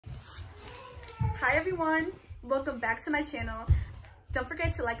Hi everyone, welcome back to my channel. Don't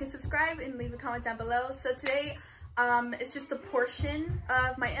forget to like and subscribe and leave a comment down below. So today it's just a portion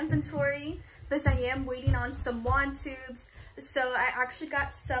of my inventory because I am waiting on some wand tubes. So I actually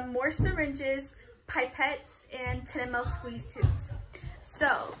got some more syringes, pipettes, and 10 ml squeeze tubes.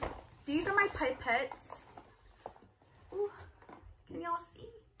 So these are my pipettes. Ooh, can y'all see?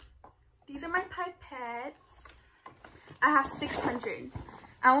 These are my pipettes. I have 600.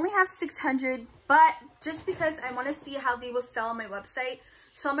 I only have 600, but just because I want to see how they will sell on my website.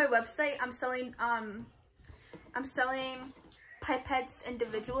 So on my website, I'm selling pipettes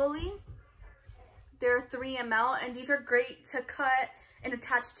individually. They're 3 ml, and these are great to cut and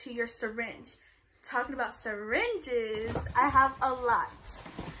attach to your syringe. Talking about syringes, I have a lot.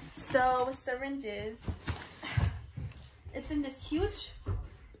 So with syringes, it's in this huge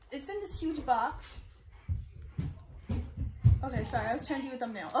box. Okay, sorry, I was trying to do a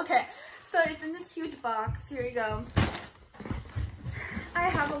thumbnail. Okay, so it's in this huge box. Here you go. I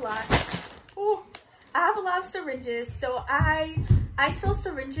have a lot. Ooh, I have a lot of syringes. So I sell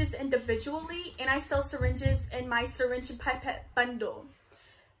syringes individually, and I sell syringes in my syringe and pipette bundle.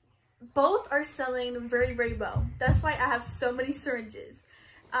 Both are selling very, very well. That's why I have so many syringes.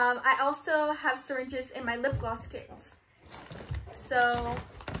 I also have syringes in my lip gloss kits. So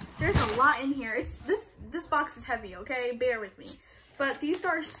there's a lot in here. This box is heavy, okay? Bear with me. But these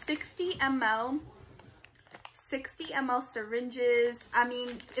are 60 ml syringes. I mean,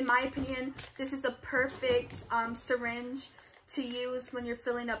 in my opinion, this is a perfect syringe to use when you're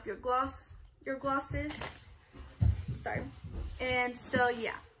filling up your glosses. Sorry. And so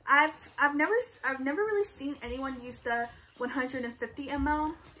yeah, I've never really seen anyone use the 150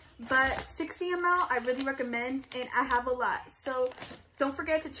 ml, but 60 ml I really recommend, and I have a lot. So don't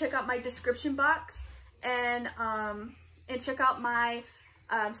forget to check out my description box and check out my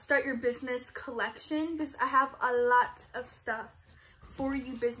Start Your Business collection, because I have a lot of stuff for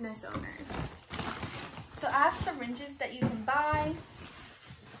you business owners. So I have syringes that you can buy,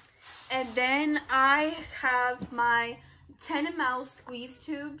 and then I have my 10 ml squeeze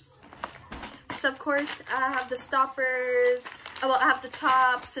tubes. So of course I have the stoppers. Well, I have the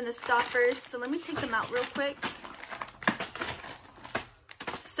tops and the stoppers. So let me take them out real quick.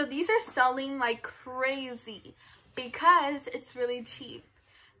 So these are selling like crazy because it's really cheap.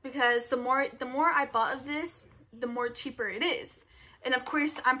 Because the more I bought of this, the more cheaper it is. And of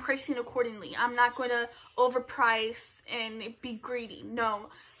course, I'm pricing accordingly. I'm not going to overprice and be greedy. No,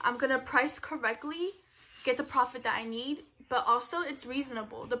 I'm going to price correctly, get the profit that I need, but also it's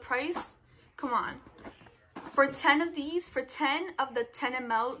reasonable. The price, come on. For 10 of these, for 10 of the 10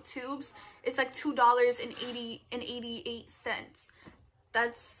 ml tubes, it's like $2.88.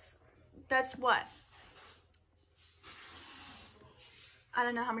 That's what? I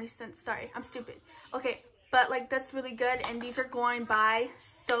don't know how many cents. Sorry, I'm stupid. Okay, but like that's really good, and these are going by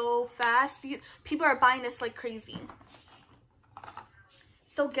so fast. People are buying this like crazy.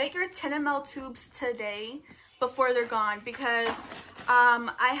 So get your 10 ml tubes today before they're gone, because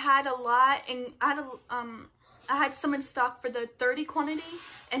I had a lot, and I had some in stock for the 30 quantity,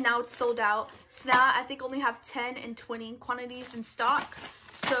 and now it's sold out. So now I think I only have 10 and 20 quantities in stock.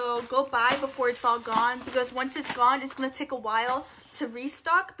 So go buy before it's all gone, because once it's gone, it's going to take a while to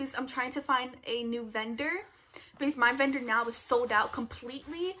restock, because I'm trying to find a new vendor, because my vendor now is sold out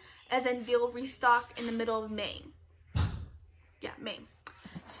completely, and then they'll restock in the middle of May. Yeah, May.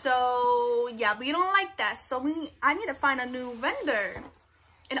 So yeah, we don't like that. So I need to find a new vendor.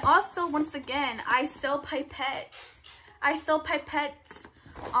 And also, once again, I sell pipettes. I sell pipettes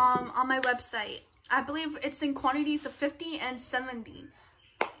on my website. I believe it's in quantities of 50 and 70.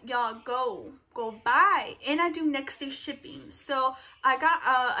 Y'all go buy. And I do next day shipping. So I got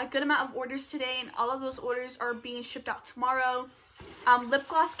a good amount of orders today, and all of those orders are being shipped out tomorrow. Lip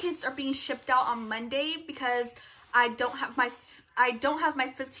gloss kits are being shipped out on Monday, because I don't have my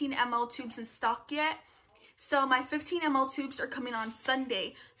 15 ml tubes in stock yet. So my 15 ml tubes are coming on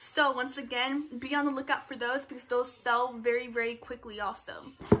Sunday. So once again, be on the lookout for those, because those sell very, very quickly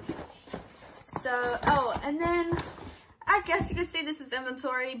also. So, oh, and then I guess you could say this is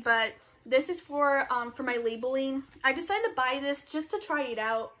inventory, but this is for my labeling. I decided to buy this just to try it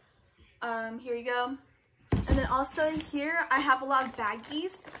out. Here you go. And then also here I have a lot of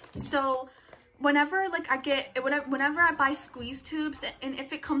baggies. So whenever I buy squeeze tubes, and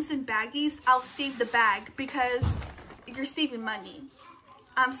if it comes in baggies, I'll save the bag, because you're saving money.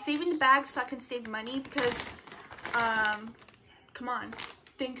 I'm saving the bag so I can save money, because come on,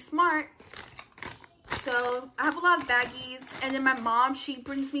 think smart. So I have a lot of baggies, and then my mom, she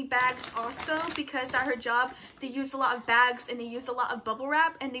brings me bags also, because at her job they use a lot of bags and they use a lot of bubble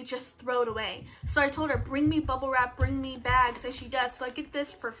wrap and they just throw it away. So I told her, bring me bubble wrap, bring me bags, and she does. So I get this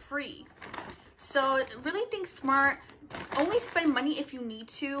for free. So really think smart. Only spend money if you need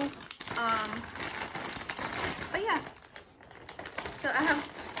to. But yeah, so I have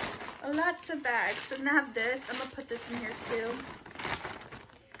a lot of bags, and I have this. I'm gonna put this in here too.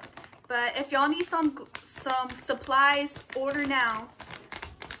 But if y'all need some supplies, order now.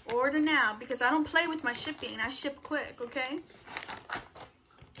 Order now, because I don't play with my shipping. I ship quick, okay?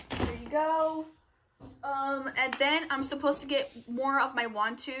 There you go. And then I'm supposed to get more of my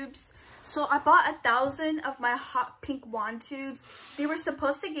wand tubes. So I bought 1,000 of my hot pink wand tubes. They were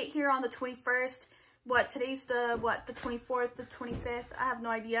supposed to get here on the 21st. What, today's the 24th, the 25th? I have no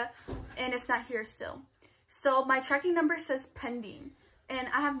idea. And it's not here still. So my tracking number says pending. And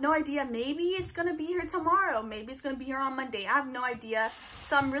I have no idea. Maybe it's going to be here tomorrow. Maybe it's going to be here on Monday. I have no idea.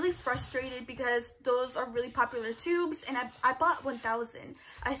 So I'm really frustrated because those are really popular tubes. And I bought 1,000.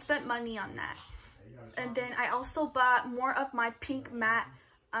 I spent money on that. And then I also bought more of my pink matte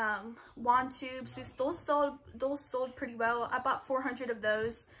wand tubes. Those sold pretty well. I bought 400 of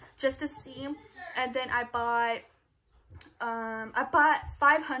those just to see. And then I bought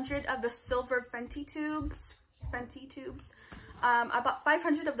 500 of the silver Fenty tubes. I bought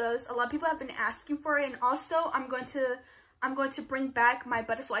 500 of those. A lot of people have been asking for it, and also I'm going to bring back my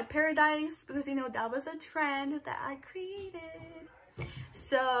butterfly paradise, because you know that was a trend that I created.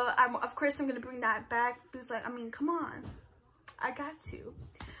 So of course I'm gonna bring that back, because like, I mean, come on, I got to.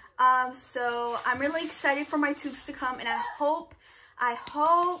 So I'm really excited for my tubes to come, and I hope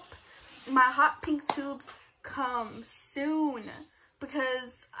my hot pink tubes come soon,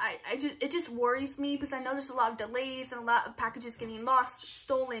 because it just worries me, because I know there's a lot of delays and a lot of packages getting lost,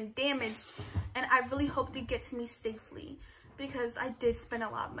 stolen, damaged, and I really hope they get to me safely, because I did spend a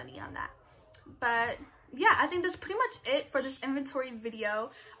lot of money on that. But yeah, I think that's pretty much it for this inventory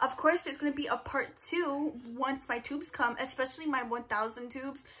video. Of course, there's going to be a part 2 once my tubes come, especially my 1,000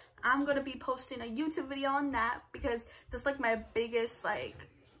 tubes. I'm going to be posting a YouTube video on that, because that's like my biggest like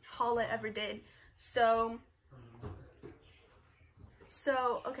haul I ever did. So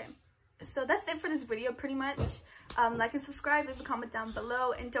okay, so that's it for this video pretty much. Like and subscribe, leave a comment down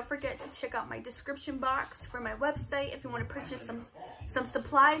below, and don't forget to check out my description box for my website if you want to purchase some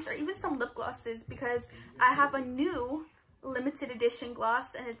supplies or even some lip glosses, because I have a new limited edition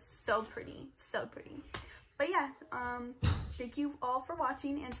gloss and it's so pretty, so pretty. But yeah, thank you all for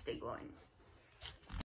watching, and stay glowing.